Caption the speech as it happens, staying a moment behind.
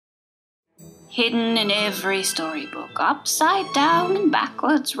hidden in every storybook, upside down and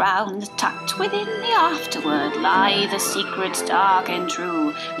backwards round, tucked within the afterword lie the secrets dark and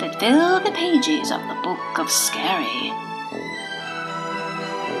true that fill the pages of the Book of Skary.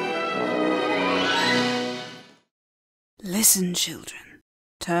 Listen, children.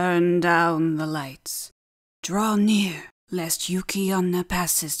 Turn down the lights. Draw near, lest Yuki-onna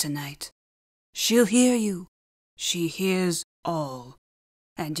passes tonight. She'll hear you. She hears all.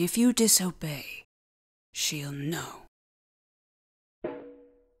 And if you disobey, she'll know.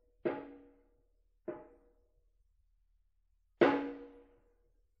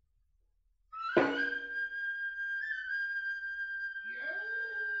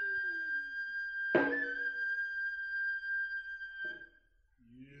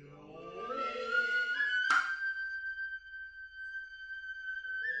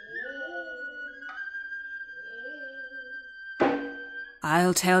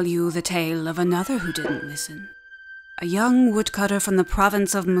 I'll tell you the tale of another who didn't listen. A young woodcutter from the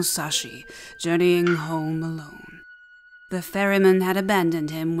province of Musashi, journeying home alone. The ferryman had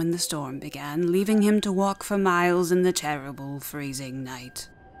abandoned him when the storm began, leaving him to walk for miles in the terrible freezing night.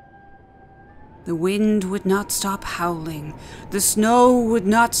 The wind would not stop howling. The snow would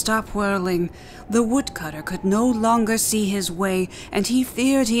not stop whirling. The woodcutter could no longer see his way, and he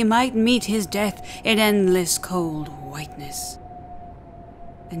feared he might meet his death in endless cold whiteness.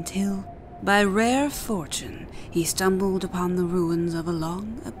 Until, by rare fortune, he stumbled upon the ruins of a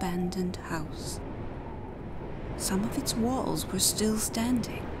long-abandoned house. Some of its walls were still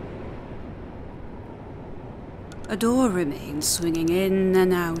standing. A door remained swinging in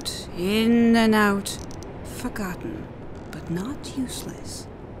and out, forgotten, but not useless.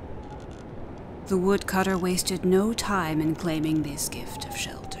 The woodcutter wasted no time in claiming this gift of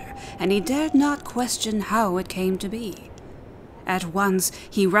shelter, and he dared not question how it came to be. At once,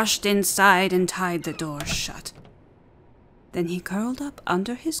 he rushed inside and tied the door shut. Then he curled up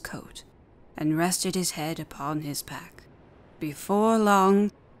under his coat and rested his head upon his pack. Before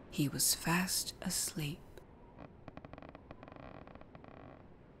long, he was fast asleep.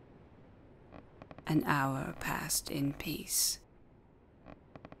 An hour passed in peace.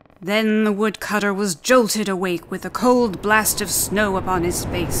 Then the woodcutter was jolted awake with a cold blast of snow upon his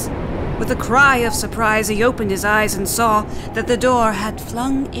face. With a cry of surprise, he opened his eyes and saw that the door had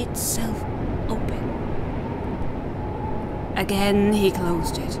flung itself open. Again he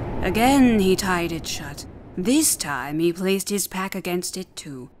closed it. Again he tied it shut. This time he placed his pack against it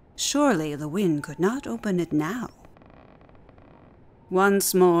too. Surely the wind could not open it now.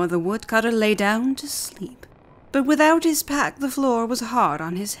 Once more the woodcutter lay down to sleep. But without his pack the floor was hard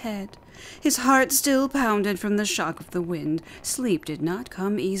on his head. His heart still pounded from the shock of the wind. Sleep did not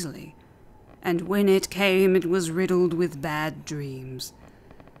come easily. And when it came, it was riddled with bad dreams.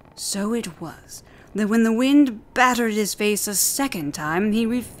 So it was that when the wind battered his face a second time, he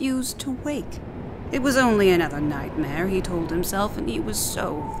refused to wake. It was only another nightmare, he told himself, and he was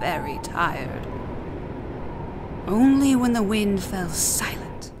so very tired. Only when the wind fell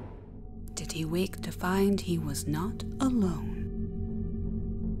silent did he wake to find he was not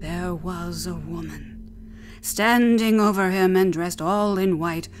alone. There was a woman, standing over him and dressed all in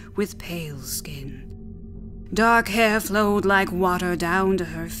white with pale skin. Dark hair flowed like water down to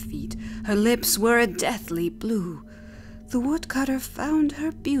her feet. Her lips were a deathly blue. The woodcutter found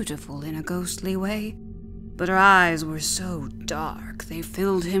her beautiful in a ghostly way, but her eyes were so dark they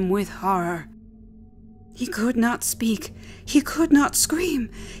filled him with horror. He could not speak. He could not scream.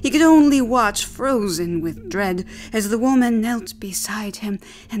 He could only watch, frozen with dread, as the woman knelt beside him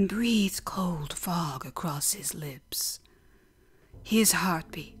and breathed cold fog across his lips. His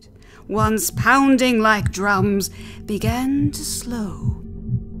heartbeat, once pounding like drums, began to slow.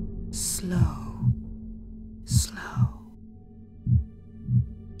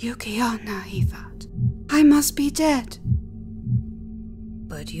 Yuki-onna, he thought. I must be dead.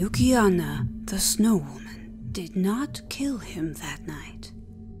 But Yuki-onna, the snow woman, did not kill him that night.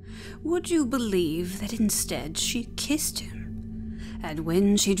 Would you believe that instead she kissed him? And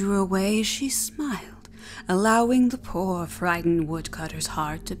when she drew away, she smiled, allowing the poor, frightened woodcutter's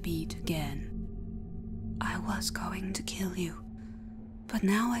heart to beat again. I was going to kill you, but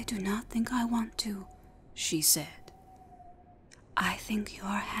now I do not think I want to, she said. I think you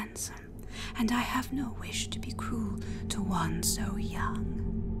are handsome, and I have no wish to be cruel to one so young.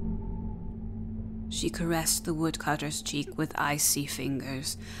 She caressed the woodcutter's cheek with icy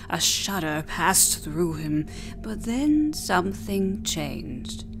fingers. A shudder passed through him, but then something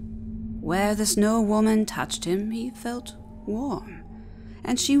changed. Where the snow woman touched him, he felt warm,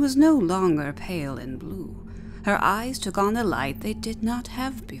 and she was no longer pale and blue. Her eyes took on a light they did not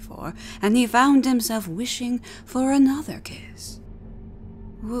have before, and he found himself wishing for another kiss.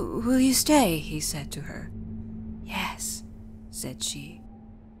 Will you stay? He said to her. Yes, said she.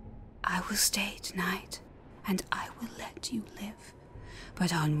 I will stay tonight, and I will let you live,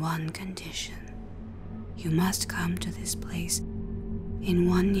 but on one condition. You must come to this place in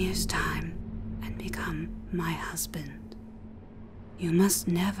 1 year's time and become my husband. You must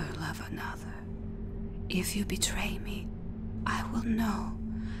never love another. If you betray me, I will know,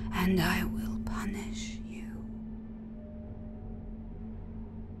 and I will punish you.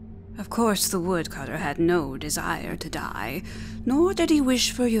 Of course, the woodcutter had no desire to die, nor did he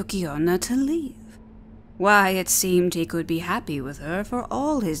wish for Yuki-onna to leave. Why, it seemed he could be happy with her for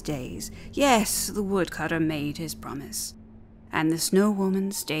all his days. Yes, the woodcutter made his promise, and the snow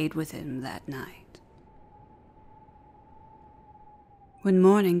woman stayed with him that night. When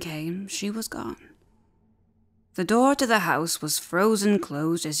morning came, she was gone. The door to the house was frozen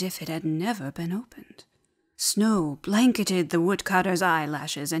closed as if it had never been opened. Snow blanketed the woodcutter's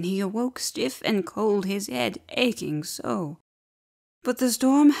eyelashes, and he awoke stiff and cold, his head aching so. But the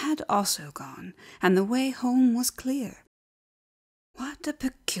storm had also gone, and the way home was clear. What a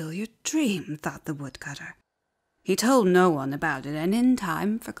peculiar dream, thought the woodcutter. He told no one about it, and in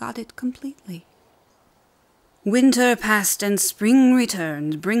time forgot it completely. Winter passed and spring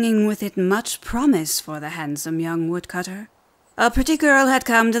returned, bringing with it much promise for the handsome young woodcutter. A pretty girl had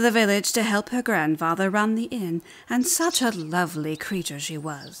come to the village to help her grandfather run the inn, and such a lovely creature she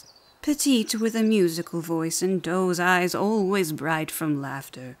was. Petite, with a musical voice, and doe's eyes always bright from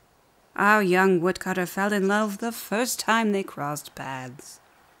laughter. Our young woodcutter fell in love the first time they crossed paths.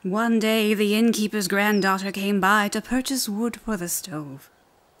 One day the innkeeper's granddaughter came by to purchase wood for the stove.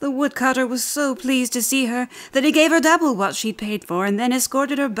 The woodcutter was so pleased to see her that he gave her double what she'd paid for, and then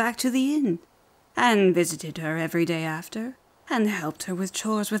escorted her back to the inn, and visited her every day after, and helped her with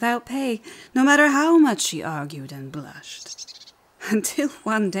chores without pay, no matter how much she argued and blushed. Until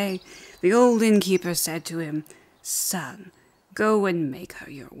one day the old innkeeper said to him, "Son, go and make her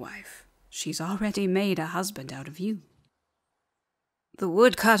your wife. She's already made a husband out of you." The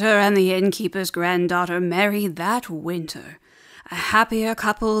woodcutter and the innkeeper's granddaughter married that winter. A happier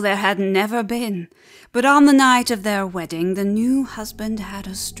couple there had never been, but on the night of their wedding the new husband had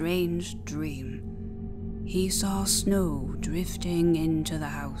a strange dream. He saw snow drifting into the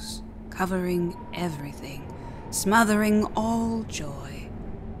house, covering everything, smothering all joy.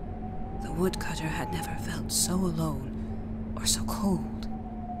 The woodcutter had never felt so alone or so cold,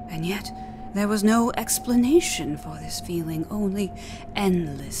 and yet there was no explanation for this feeling, only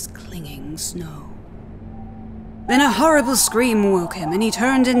endless clinging snow. Then a horrible scream woke him, and he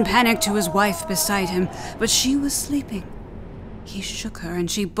turned in panic to his wife beside him, but she was sleeping. He shook her, and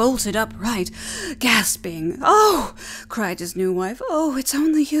she bolted upright, gasping. "Oh!" cried his new wife. "Oh, it's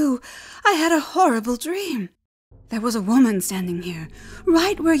only you. I had a horrible dream. There was a woman standing here,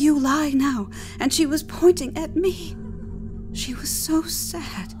 right where you lie now, and she was pointing at me. She was so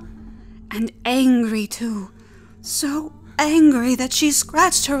sad, and angry too, so angry that she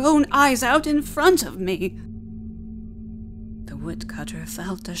scratched her own eyes out in front of me." The woodcutter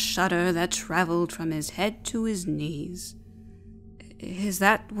felt a shudder that traveled from his head to his knees. "Is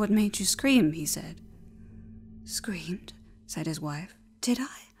that what made you scream?" he said. "Screamed?" said his wife. "Did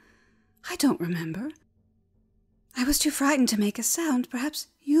I? I don't remember. I was too frightened to make a sound. Perhaps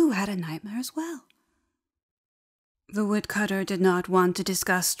you had a nightmare as well." The woodcutter did not want to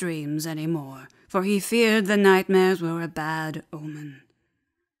discuss dreams any more, for he feared the nightmares were a bad omen.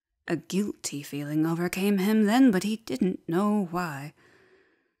 A guilty feeling overcame him then, but he didn't know why.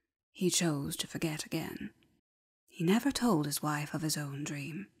 He chose to forget again. He never told his wife of his own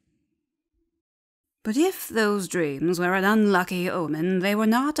dream. But if those dreams were an unlucky omen, they were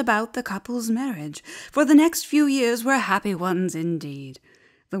not about the couple's marriage, for the next few years were happy ones indeed.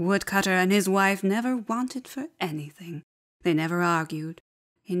 The woodcutter and his wife never wanted for anything. They never argued.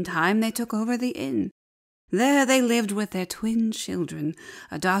 In time they took over the inn. There they lived with their twin children,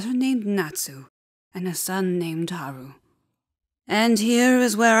 a daughter named Natsu and a son named Haru. And here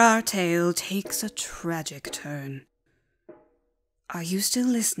is where our tale takes a tragic turn. Are you still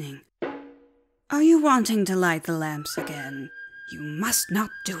listening? Are you wanting to light the lamps again? You must not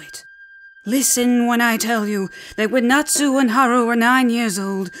do it. Listen when I tell you that when Natsu and Haru were 9 years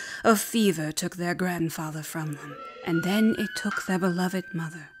old, a fever took their grandfather from them, and then it took their beloved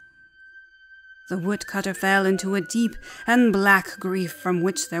mother. The woodcutter fell into a deep and black grief from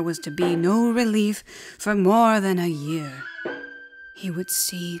which there was to be no relief for more than a year. He would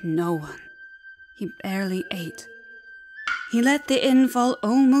see no one. He barely ate. He let the inn fall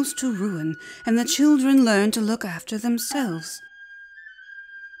almost to ruin, and the children learned to look after themselves.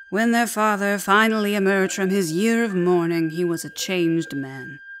 When their father finally emerged from his year of mourning, he was a changed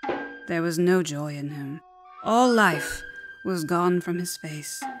man. There was no joy in him. All life was gone from his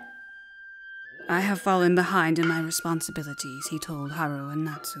face. "I have fallen behind in my responsibilities," he told Haru and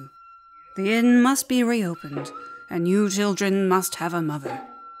Natsu. "The inn must be reopened, and you children must have a mother."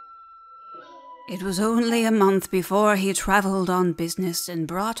 It was only a month before he traveled on business and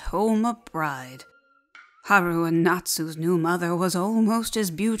brought home a bride. Haru and Natsu's new mother was almost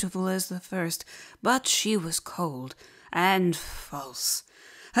as beautiful as the first, but she was cold and false.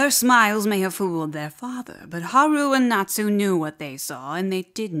 Her smiles may have fooled their father, but Haru and Natsu knew what they saw, and they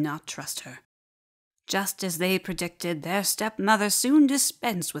did not trust her. Just as they predicted, their stepmother soon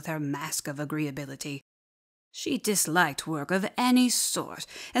dispensed with her mask of agreeability. She disliked work of any sort,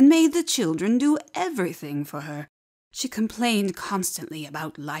 and made the children do everything for her. She complained constantly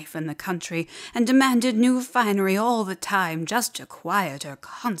about life in the country, and demanded new finery all the time just to quiet her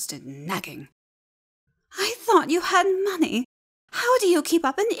constant nagging. "I thought you had money. How do you keep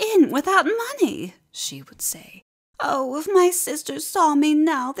up an inn without money?" she would say. "Oh, if my sisters saw me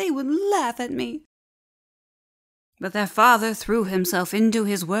now, they would laugh at me." But their father threw himself into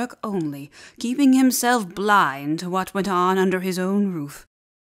his work only, keeping himself blind to what went on under his own roof.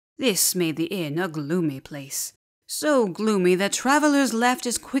 This made the inn a gloomy place, so gloomy that travelers left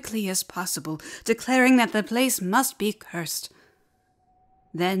as quickly as possible, declaring that the place must be cursed.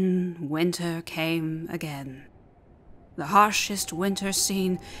 Then winter came again, the harshest winter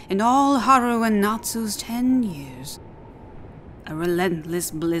seen in all Haru and Natsu's 10 years. A relentless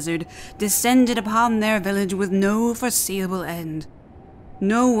blizzard descended upon their village with no foreseeable end.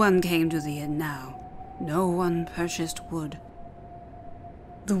 No one came to the inn now. No one purchased wood.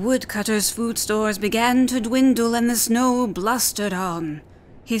 The woodcutter's food stores began to dwindle, and the snow blustered on.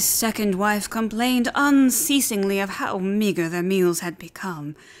 His second wife complained unceasingly of how meager their meals had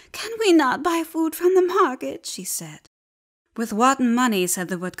become. "Can we not buy food from the market?" she said. "With what money," said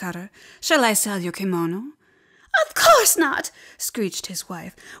the woodcutter, "shall I sell your kimono?" "Of course not," screeched his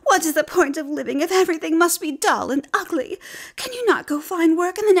wife. "What is the point of living if everything must be dull and ugly? Can you not go find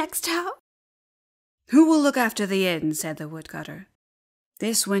work in the next town?" "Who will look after the inn?" said the woodcutter.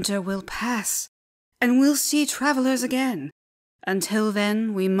 "This winter will pass, and we'll see travelers again. Until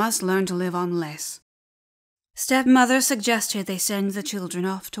then, we must learn to live on less." Stepmother suggested they send the children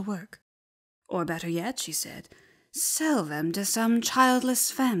off to work. Or better yet, she said, sell them to some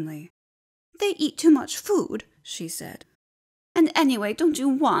childless family. "They eat too much food," she said. "And anyway, don't you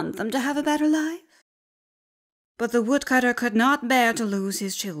want them to have a better life?" But the woodcutter could not bear to lose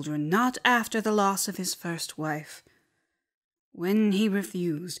his children, not after the loss of his first wife. When he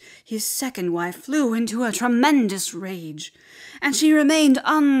refused, his second wife flew into a tremendous rage, and she remained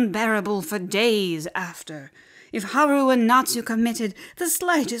unbearable for days after. If Haru and Natsu committed the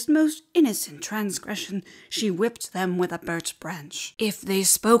slightest, most innocent transgression, she whipped them with a birch branch. If they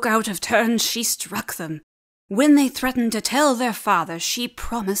spoke out of turn, she struck them. When they threatened to tell their father, she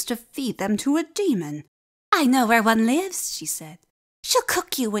promised to feed them to a demon. "I know where one lives," she said. "She'll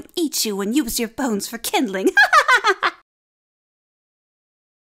cook you and eat you and use your bones for kindling."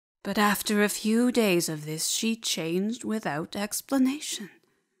 But after a few days of this, she changed without explanation.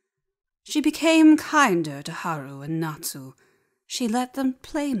 She became kinder to Haru and Natsu. She let them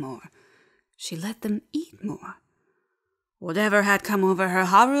play more. She let them eat more. Whatever had come over her,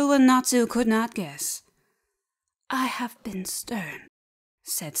 Haru and Natsu could not guess. "I have been stern,"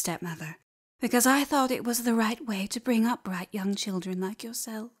 said stepmother, "because I thought it was the right way to bring up bright young children like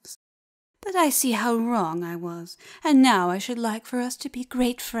yourselves. But I see how wrong I was, and now I should like for us to be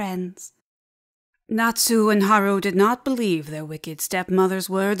great friends." Natsu and Haru did not believe their wicked stepmother's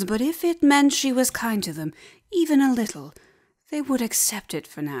words, but if it meant she was kind to them, even a little, they would accept it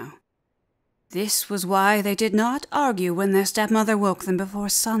for now. This was why they did not argue when their stepmother woke them before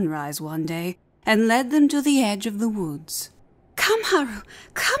sunrise one day and led them to the edge of the woods. "Come, Haru,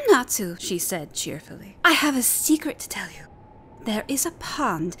 come, Natsu," she said cheerfully. "I have a secret to tell you. There is a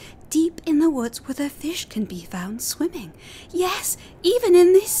pond deep in the woods where the fish can be found swimming. Yes, even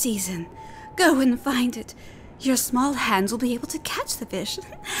in this season. Go and find it. Your small hands will be able to catch the fish,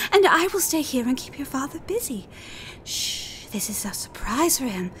 and I will stay here and keep your father busy. Shh, this is a surprise for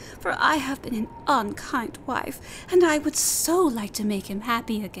him, for I have been an unkind wife, and I would so like to make him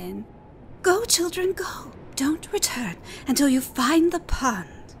happy again. Go, children, go. Don't return until you find the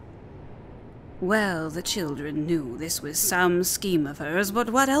pond." Well, the children knew this was some scheme of hers,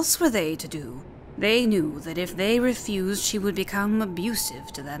 but what else were they to do? They knew that if they refused, she would become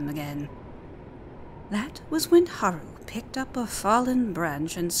abusive to them again. That was when Haru picked up a fallen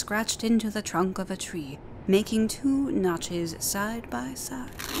branch and scratched into the trunk of a tree, making 2 notches side by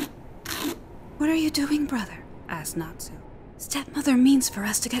side. "What are you doing, brother?" asked Natsu. "Stepmother means for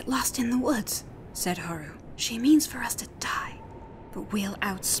us to get lost in the woods," said Haru. "She means for us to die, but we'll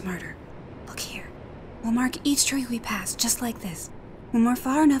outsmart her. Look here. We'll mark each tree we pass, just like this. When we're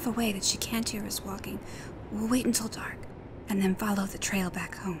far enough away that she can't hear us walking, we'll wait until dark, and then follow the trail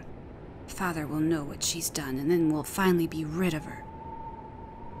back home. Father will know what she's done, and then we'll finally be rid of her."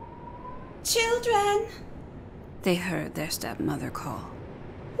 "Children," they heard their stepmother call.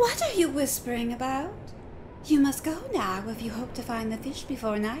 "What are you whispering about? You must go now if you hope to find the fish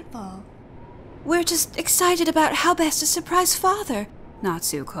before nightfall." "We're just excited about how best to surprise Father,"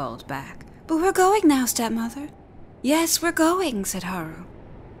 Natsu called back. "But we're going now, stepmother." "Yes, we're going," said Haru.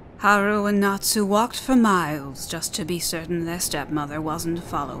 Haru and Natsu walked for miles just to be certain their stepmother wasn't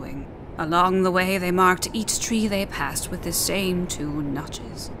following. Along the way, they marked each tree they passed with the same 2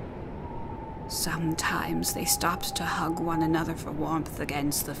 notches. Sometimes they stopped to hug one another for warmth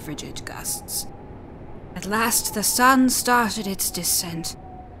against the frigid gusts. At last, the sun started its descent,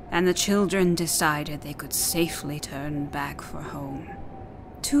 and the children decided they could safely turn back for home.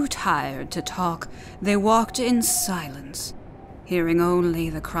 Too tired to talk, they walked in silence, hearing only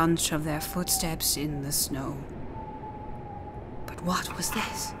the crunch of their footsteps in the snow. But what was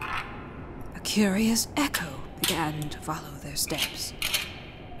this? A curious echo began to follow their steps.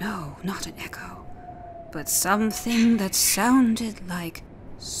 No, not an echo, but something that sounded like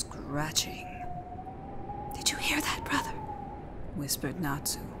scratching. "Did you hear that, brother?" whispered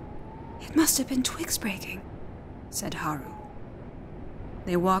Natsu. "It must have been twigs breaking," said Haru.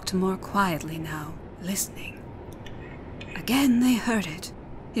 They walked more quietly now, listening. Again they heard it.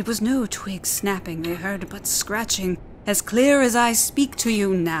 It was no twig snapping they heard, but scratching, as clear as I speak to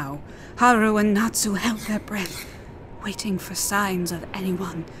you now. Haru and Natsu held their breath, waiting for signs of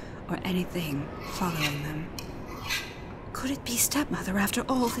anyone or anything following them. Could it be stepmother after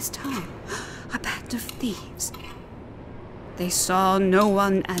all this time? A band of thieves? They saw no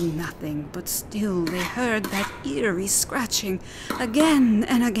one and nothing, but still they heard that eerie scratching, again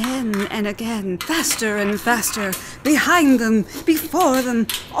and again and again, faster and faster, behind them, before them,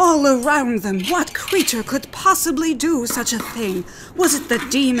 all around them. What creature could possibly do such a thing? Was it the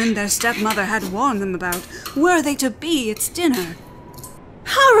demon their stepmother had warned them about? Were they to be its dinner?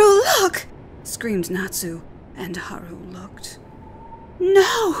 "Haru, look!" screamed Natsu, and Haru looked.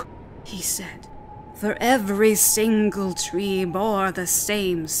 "No!" he said. For every single tree bore the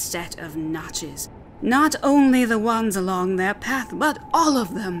same set of notches. Not only the ones along their path, but all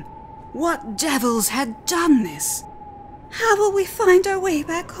of them. What devils had done this? "How will we find our way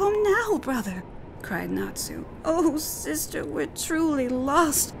back home now, brother?" cried Natsu. "Oh, sister, we're truly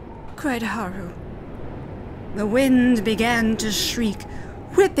lost," cried Haru. The wind began to shriek,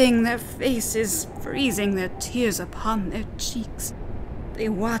 whipping their faces, freezing their tears upon their cheeks. They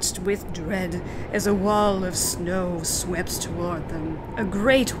watched with dread as a wall of snow swept toward them, a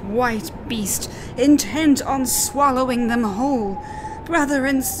great white beast intent on swallowing them whole. Brother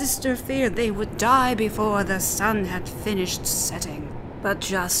and sister feared they would die before the sun had finished setting. But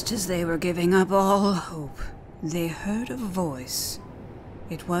just as they were giving up all hope, they heard a voice.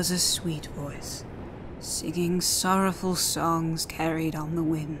 It was a sweet voice, singing sorrowful songs carried on the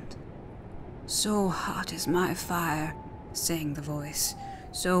wind. "So hot is my fire," sang the voice,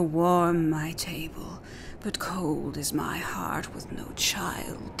 "so warm my table, but cold is my heart with no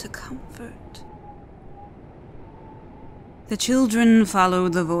child to comfort." The children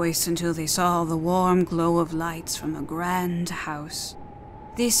followed the voice until they saw the warm glow of lights from a grand house.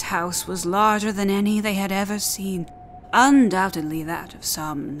 This house was larger than any they had ever seen, undoubtedly that of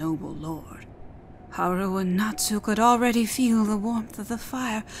some noble lord. Haru and Natsu could already feel the warmth of the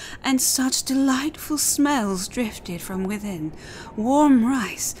fire, and such delightful smells drifted from within. Warm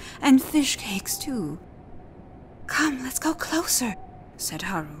rice, and fish cakes too. "Come, let's go closer," said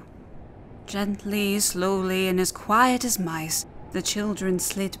Haru. Gently, slowly, and as quiet as mice, the children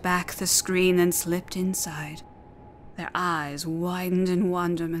slid back the screen and slipped inside. Their eyes widened in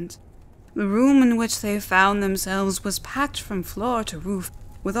wonderment. The room in which they found themselves was packed from floor to roof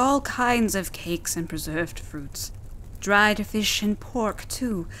with all kinds of cakes and preserved fruits. Dried fish and pork,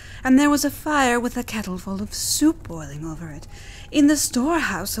 too, and there was a fire with a kettle full of soup boiling over it. In the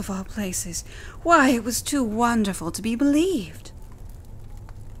storehouse, of all places. Why, it was too wonderful to be believed.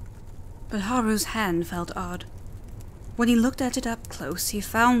 But Haru's hand felt odd. When he looked at it up close, he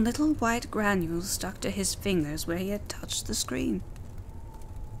found little white granules stuck to his fingers where he had touched the screen.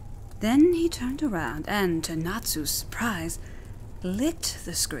 Then he turned around and, to Natsu's surprise, licked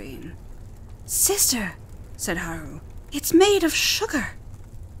the screen. "Sister," said Haru, It's made of sugar.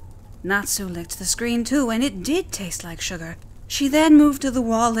 Natsu licked the screen too, and it did taste like sugar. She then moved to the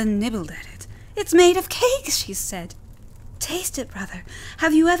wall and nibbled at it. It's made of cake, she said. Taste it, brother.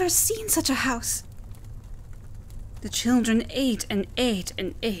 Have you ever seen such a house? The children ate and ate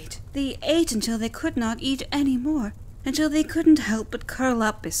and ate. They ate until they could not eat any more, until they couldn't help but curl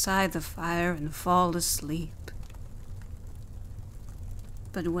up beside the fire and fall asleep.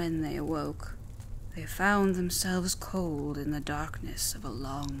 But when they awoke, they found themselves cold in the darkness of a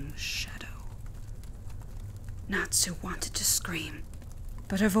long shadow. Natsu wanted to scream,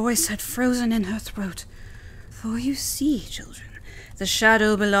 but her voice had frozen in her throat. For you see, children, the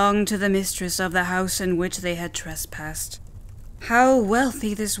shadow belonged to the mistress of the house in which they had trespassed. How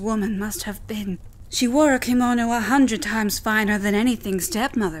wealthy this woman must have been. She wore a kimono 100 times finer than anything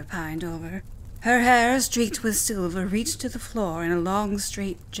stepmother pined over. Her hair, streaked with silver, reached to the floor in a long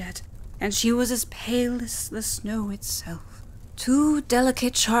straight jet, and she was as pale as the snow itself. 2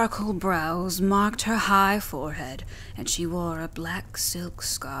 delicate charcoal brows marked her high forehead, and she wore a black silk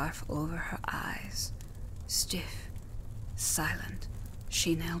scarf over her eyes. Stiff, silent,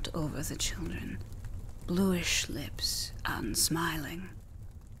 she knelt over the children, bluish lips unsmiling.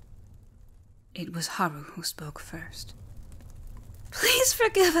 It was Haru who spoke first. Please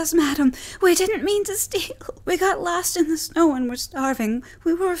forgive us, madam. We didn't mean to steal. We got lost in the snow and were starving.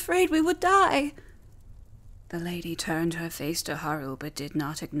 We were afraid we would die. The lady turned her face to Haru, but did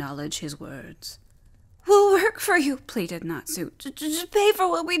not acknowledge his words. We'll work for you, pleaded Natsu. Just pay for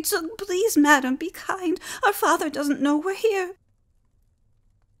what we took. Please, madam, be kind. Our father doesn't know we're here.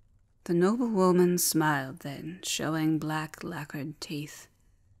 The noble woman smiled then, showing black lacquered teeth.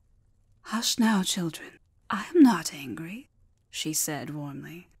 Hush now, children. I am not angry, she said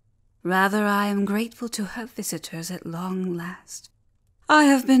warmly. Rather, I am grateful to have visitors at long last. I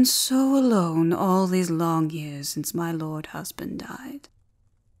have been so alone all these long years since my lord husband died.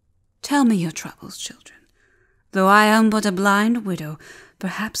 Tell me your troubles, children. Though I am but a blind widow,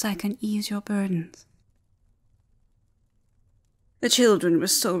 perhaps I can ease your burdens. The children were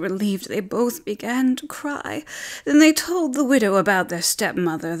so relieved they both began to cry. Then they told the widow about their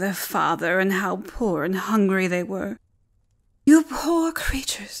stepmother, their father, and how poor and hungry they were. You poor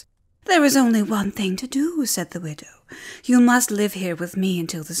creatures! There is only one thing to do, said the widow. You must live here with me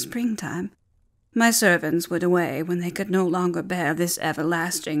until the springtime. My servants went away when they could no longer bear this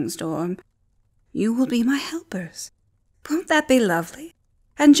everlasting storm. You will be my helpers. Won't that be lovely?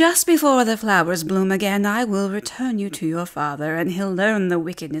 And just before the flowers bloom again, I will return you to your father, and he'll learn the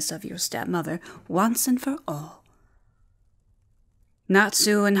wickedness of your stepmother once and for all.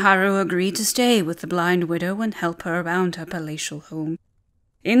 Natsu and Haru agreed to stay with the blind widow and help her around her palatial home.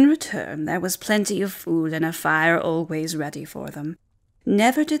 In return, there was plenty of food and a fire always ready for them.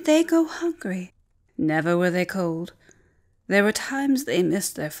 Never did they go hungry. Never were they cold. There were times they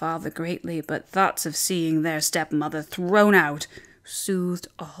missed their father greatly, but thoughts of seeing their stepmother thrown out soothed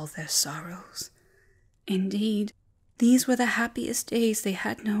all their sorrows. Indeed, these were the happiest days they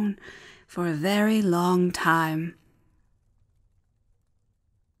had known for a very long time.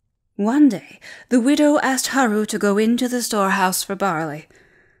 One day, the widow asked Haru to go into the storehouse for barley.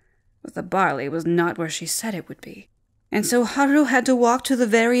 But the barley was not where she said it would be, and so Haru had to walk to the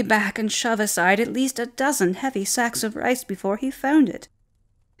very back and shove aside at least a dozen heavy sacks of rice before he found it.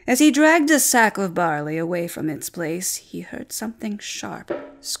 As he dragged a sack of barley away from its place, he heard something sharp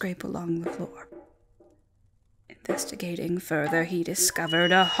scrape along the floor. Investigating further, he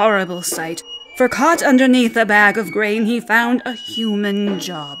discovered a horrible sight, for caught underneath a bag of grain he found a human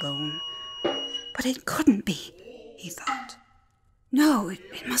jawbone. But it couldn't be, he thought. No, it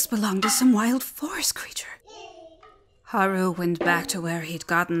must belong to some wild forest creature. Haru went back to where he'd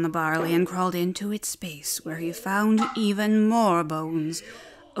gotten the barley and crawled into its space, where he found even more bones.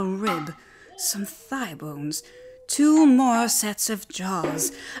 A rib, some thigh bones, 2 more sets of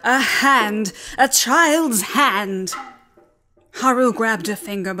jaws, a hand, a child's hand. Haru grabbed a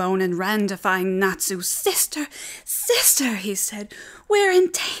finger bone and ran to find Natsu. Sister, sister, he said, we're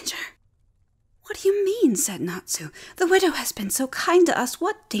in danger. What do you mean, said Natsu. The widow has been so kind to us.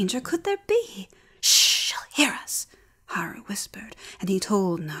 What danger could there be? Shh, she'll hear us, Haru whispered, and he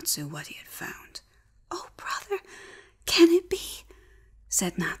told Natsu what he had found. Oh, brother, can it be?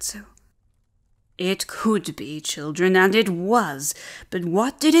 Said Natsu. It could be, children, and it was. But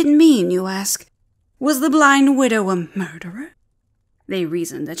what did it mean, you ask? Was the blind widow a murderer? They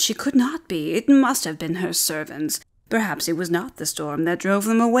reasoned that she could not be. It must have been her servants. Perhaps it was not the storm that drove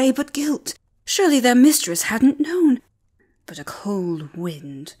them away, but guilt. Surely their mistress hadn't known. But a cold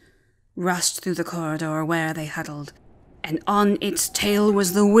wind rushed through the corridor where they huddled, and on its tail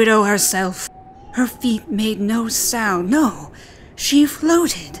was the widow herself. Her feet made no sound, no, she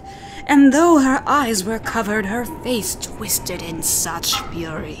floated, and though her eyes were covered, her face twisted in such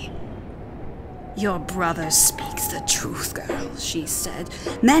fury. "Your brother speaks the truth, girl," she said.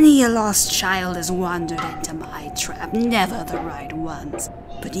 "Many a lost child has wandered into my trap, never the right ones.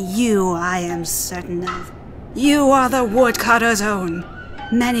 But you I am certain of. You are the woodcutter's own.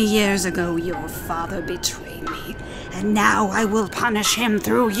 Many years ago your father betrayed me, and now I will punish him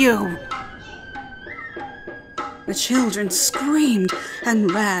through you." The children screamed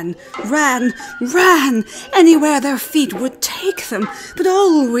and ran, anywhere their feet would take them, but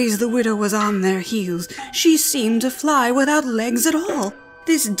always the widow was on their heels. She seemed to fly without legs at all.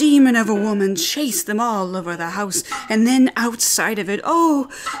 This demon of a woman chased them all over the house, and then outside of it, oh,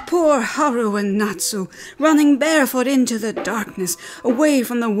 poor Haru and Natsu, running barefoot into the darkness, away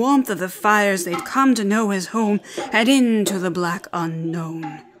from the warmth of the fires they'd come to know as home, and into the black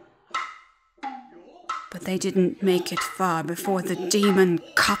unknown. But they didn't make it far before the demon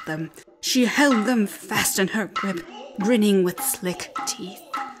caught them. She held them fast in her grip, grinning with slick teeth.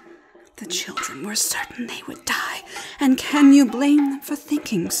 The children were certain they would die, and can you blame them for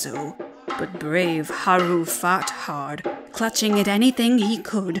thinking so? But brave Haru fought hard, clutching at anything he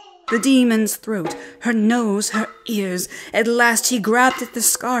could. The demon's throat, her nose, her ears. At last he grabbed at the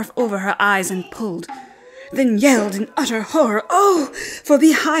scarf over her eyes and pulled, then yelled in utter horror, "Oh!" For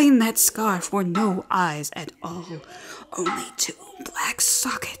behind that scarf were no eyes at all, only two black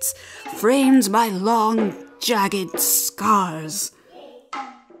sockets, framed by long, jagged scars.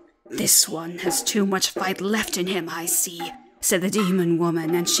 "This one has too much fight left in him, I see," said the demon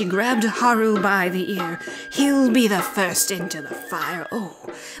woman, and she grabbed Haru by the ear. "He'll be the first into the fire, oh,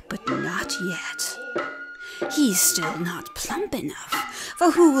 but not yet. He's still not plump enough,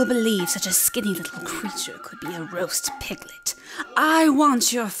 for who will believe such a skinny little creature could be a roast piglet? I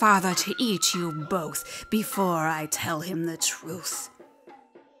want your father to eat you both before I tell him the truth."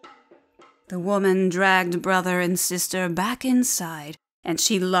 The woman dragged brother and sister back inside, and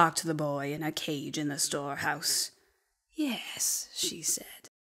she locked the boy in a cage in the storehouse. "Yes," she said,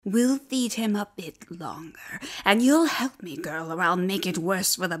 "we'll feed him a bit longer, and you'll help me, girl, or I'll make it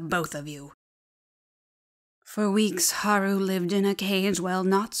worse for the both of you." For weeks Haru lived in a cage while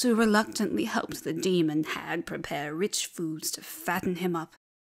Natsu reluctantly helped the demon hag prepare rich foods to fatten him up.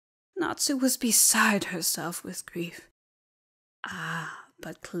 Natsu was beside herself with grief.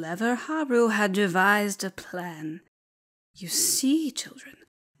 But clever Haru had devised a plan. You see, children,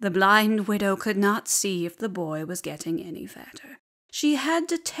 the blind widow could not see if the boy was getting any fatter. She had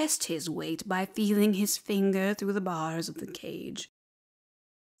to test his weight by feeling his finger through the bars of the cage.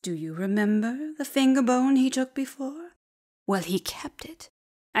 Do you remember the finger bone he took before? Well, he kept it,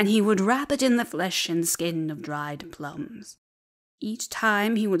 and he would wrap it in the flesh and skin of dried plums. Each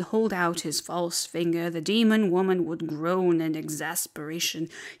time he would hold out his false finger, the demon woman would groan in exasperation.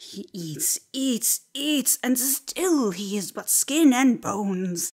 "He eats, and still he is but skin and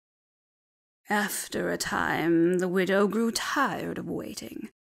bones." After a time, the widow grew tired of waiting.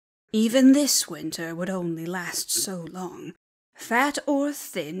 Even this winter would only last so long. Fat or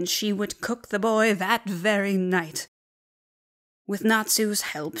thin, she would cook the boy that very night. With Natsu's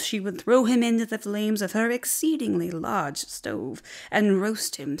help, she would throw him into the flames of her exceedingly large stove and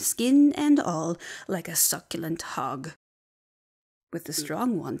roast him, skin and all, like a succulent hog. With the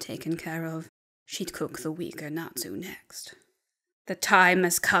strong one taken care of, she'd cook the weaker Natsu next. "The time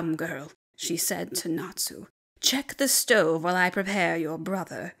has come, girl," she said to Natsu. "Check the stove while I prepare your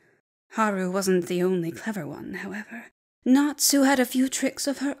brother." Haru wasn't the only clever one, however. Natsu had a few tricks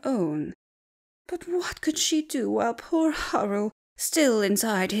of her own. But what could she do while poor Haru, still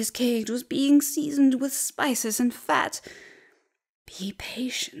inside his cage, was being seasoned with spices and fat? "Be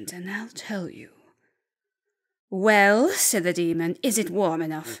patient, and I'll tell you." "Well," said the demon, "is it warm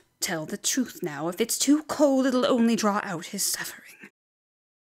enough? Tell the truth now. If it's too cold, it'll only draw out his suffering."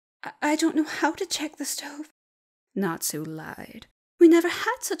 I don't know how to check the stove," Natsu lied. "We never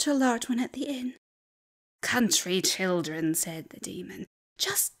had such a large one at the inn." "Country children," said the demon.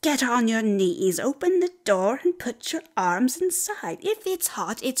 "Just get on your knees, open the door, and put your arms inside. If it's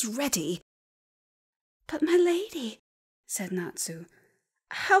hot, it's ready." "But my lady," said Natsu,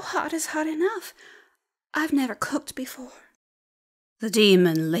 "how hot is hot enough? I've never cooked before." The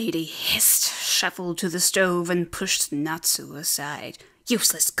demon lady hissed, shuffled to the stove, and pushed Natsu aside.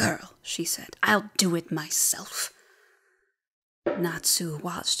 "Useless girl," she said. "I'll do it myself." Natsu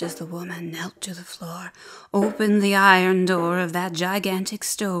watched as the woman knelt to the floor, opened the iron door of that gigantic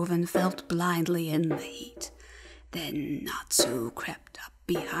stove, and felt blindly in the heat. Then Natsu crept up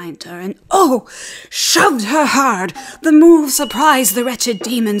behind her and, shoved her hard. The move surprised the wretched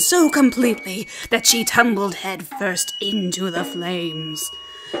demon so completely that she tumbled head first into the flames.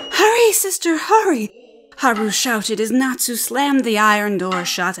 "Hurry, sister, hurry!" Haru shouted as Natsu slammed the iron door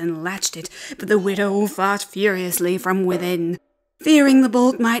shut and latched it, but the widow fought furiously from within. Fearing the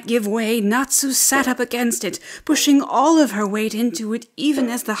bolt might give way, Natsu sat up against it, pushing all of her weight into it even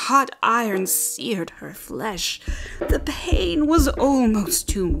as the hot iron seared her flesh. The pain was almost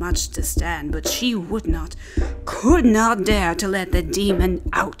too much to stand, but she could not dare to let the demon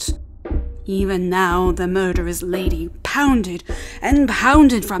out. Even now, the murderous lady pounded and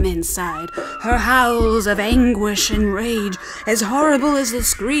pounded from inside, her howls of anguish and rage as horrible as the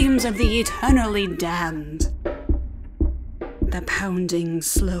screams of the eternally damned. The pounding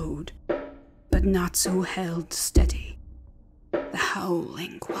slowed, but Natsu held steady. The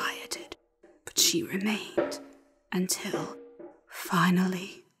howling quieted, but she remained until,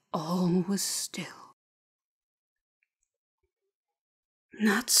 finally, all was still.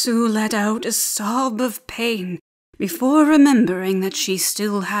 Natsu let out a sob of pain before remembering that she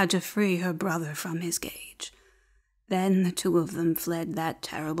still had to free her brother from his cage. Then the two of them fled that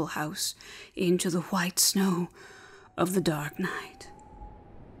terrible house into the white snow of the dark night.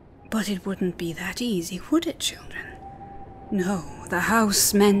 But it wouldn't be that easy, would it, children? No, the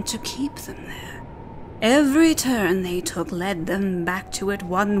house meant to keep them there. Every turn they took led them back to it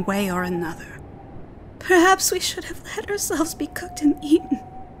one way or another. "Perhaps we should have let ourselves be cooked and eaten,"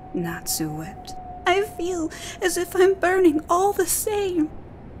 Natsu wept. "I feel as if I'm burning all the same."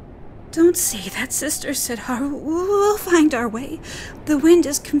 "Don't say that, sister," said Haru. "We'll find our way. The wind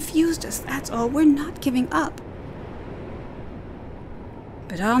has confused us, that's all. We're not giving up."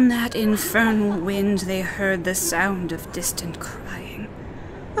 But on that infernal wind they heard the sound of distant crying.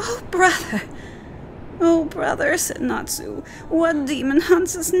 "Oh, brother! Oh, brother," said Natsu. "What demon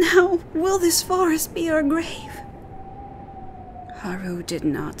hunts us now? Will this forest be our grave?" Haru did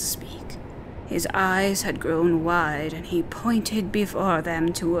not speak. His eyes had grown wide, and he pointed before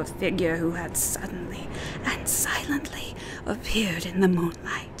them to a figure who had suddenly and silently appeared in the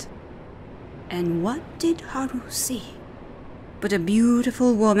moonlight. And what did Haru see? But a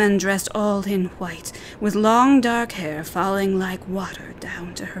beautiful woman dressed all in white, with long dark hair falling like water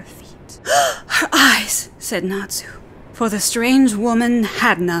down to her feet. "Her eyes," said Natsu, for the strange woman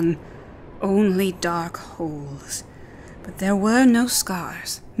had none, only dark holes. But there were no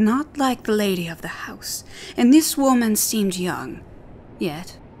scars, not like the lady of the house, and this woman seemed young,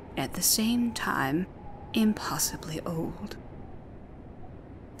 yet, at the same time, impossibly old.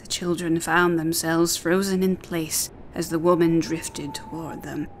 The children found themselves frozen in place as the woman drifted toward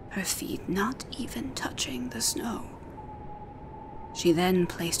them, her feet not even touching the snow. She then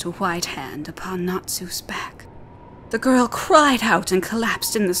placed a white hand upon Natsu's back. The girl cried out and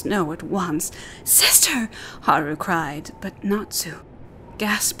collapsed in the snow at once. "Sister!" Haru cried, but Natsu,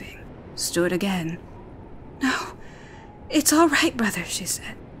 gasping, stood again. "No, it's all right, brother," she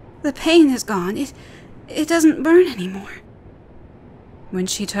said. "The pain is gone. It doesn't burn anymore." When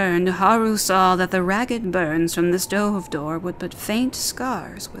she turned, Haru saw that the ragged burns from the stove door were but faint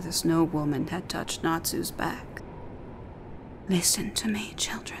scars where the snow woman had touched Natsu's back. "Listen to me,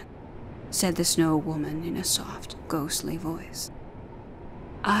 children," said the snow woman in a soft, ghostly voice.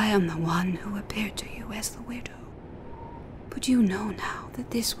 "I am the one who appeared to you as the widow, but you know now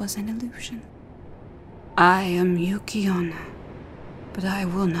that this was an illusion. I am Yuki-onna, but I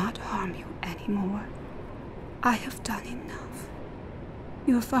will not harm you anymore. I have done enough.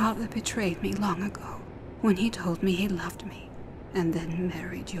 Your father betrayed me long ago when he told me he loved me and then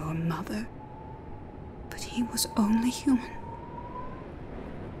married your mother. But he was only human.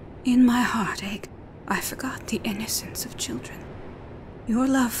 In my heartache, I forgot the innocence of children. Your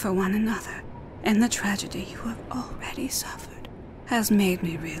love for one another and the tragedy you have already suffered has made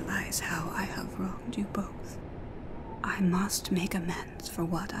me realize how I have wronged you both. I must make amends for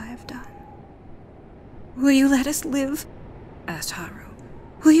what I have done." "Will you let us live?" asked Haru.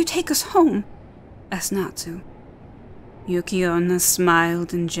 "Will you take us home?" asked Natsu. Yuki-onna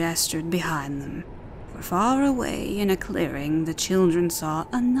smiled and gestured behind them. For far away in a clearing, the children saw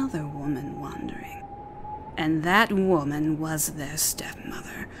another woman wandering. And that woman was their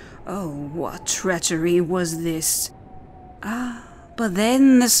stepmother. Oh, what treachery was this! But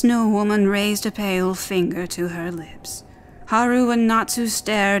then the snow woman raised a pale finger to her lips. Haru and Natsu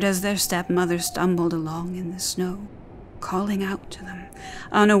stared as their stepmother stumbled along in the snow, calling out to them,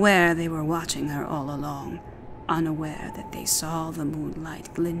 unaware they were watching her all along, unaware that they saw the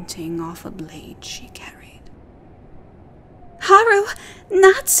moonlight glinting off a blade she carried. "Haru!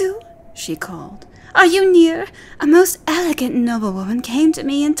 Natsu!" she called. Are you near? A most elegant noblewoman came to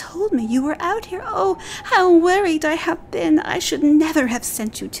me and told me you were out here. Oh, how worried I have been. I should never have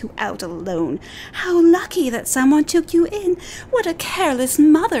sent you two out alone. How lucky that someone took you in. What a careless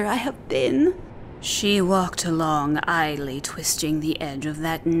mother I have been. She walked along, idly twisting the edge of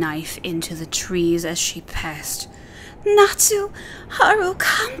that knife into the trees as she passed. Natsu, Haru,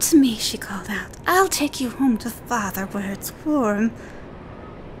 come to me, she called out. I'll take you home to father where it's warm.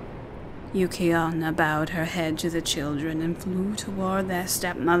 Yuki-onna bowed her head to the children and flew toward their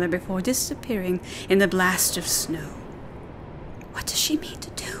stepmother before disappearing in the blast of snow. What does she mean to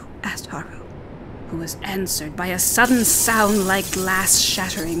do? Asked Haru, who was answered by a sudden sound like glass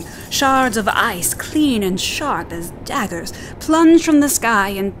shattering. Shards of ice, clean and sharp as daggers, plunged from the sky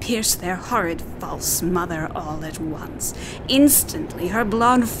and pierced their horrid false mother all at once. Instantly her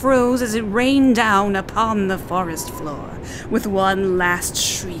blood froze as it rained down upon the forest floor. With one last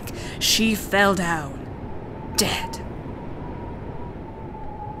shriek, she fell down, dead.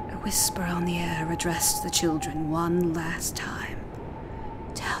 A whisper on the air addressed the children one last time.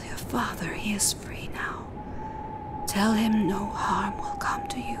 Tell your father he is free now. Tell him no harm will come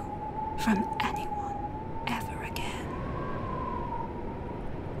to you from anyone ever again.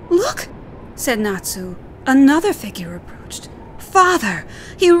 Look, said Natsu. Another figure approached. Father!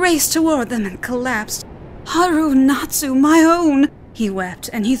 He raced toward them and collapsed. Haru, Natsu, my own! He wept,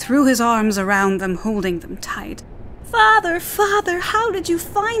 and he threw his arms around them, holding them tight. Father, father, how did you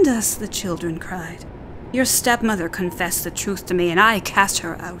find us? The children cried. Your stepmother confessed the truth to me, and I cast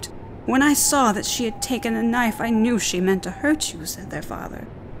her out. When I saw that she had taken a knife, I knew she meant to hurt you, said their father.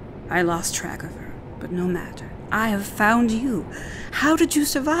 I lost track of her, but no matter. I have found you. How did you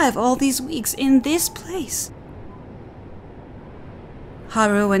survive all these weeks in this place?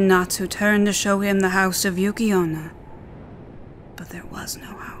 Haru and Natsu turned to show him the house of Yuki-onna. But there was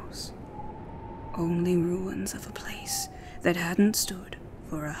no house. Only ruins of a place that hadn't stood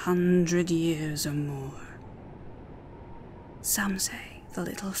for 100 years or more. Some say the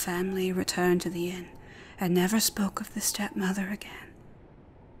little family returned to the inn and never spoke of the stepmother again.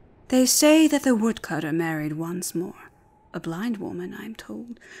 They say that the woodcutter married once more, a blind woman, I'm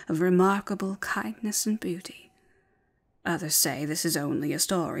told, of remarkable kindness and beauty. Others say this is only a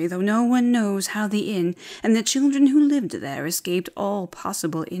story, though no one knows how the inn and the children who lived there escaped all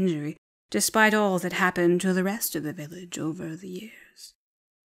possible injury, despite all that happened to the rest of the village over the years.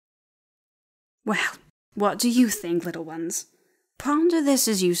 Well, what do you think, little ones? Ponder this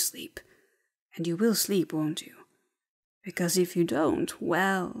as you sleep. And you will sleep, won't you? Because if you don't,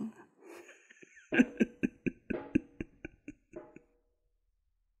 well...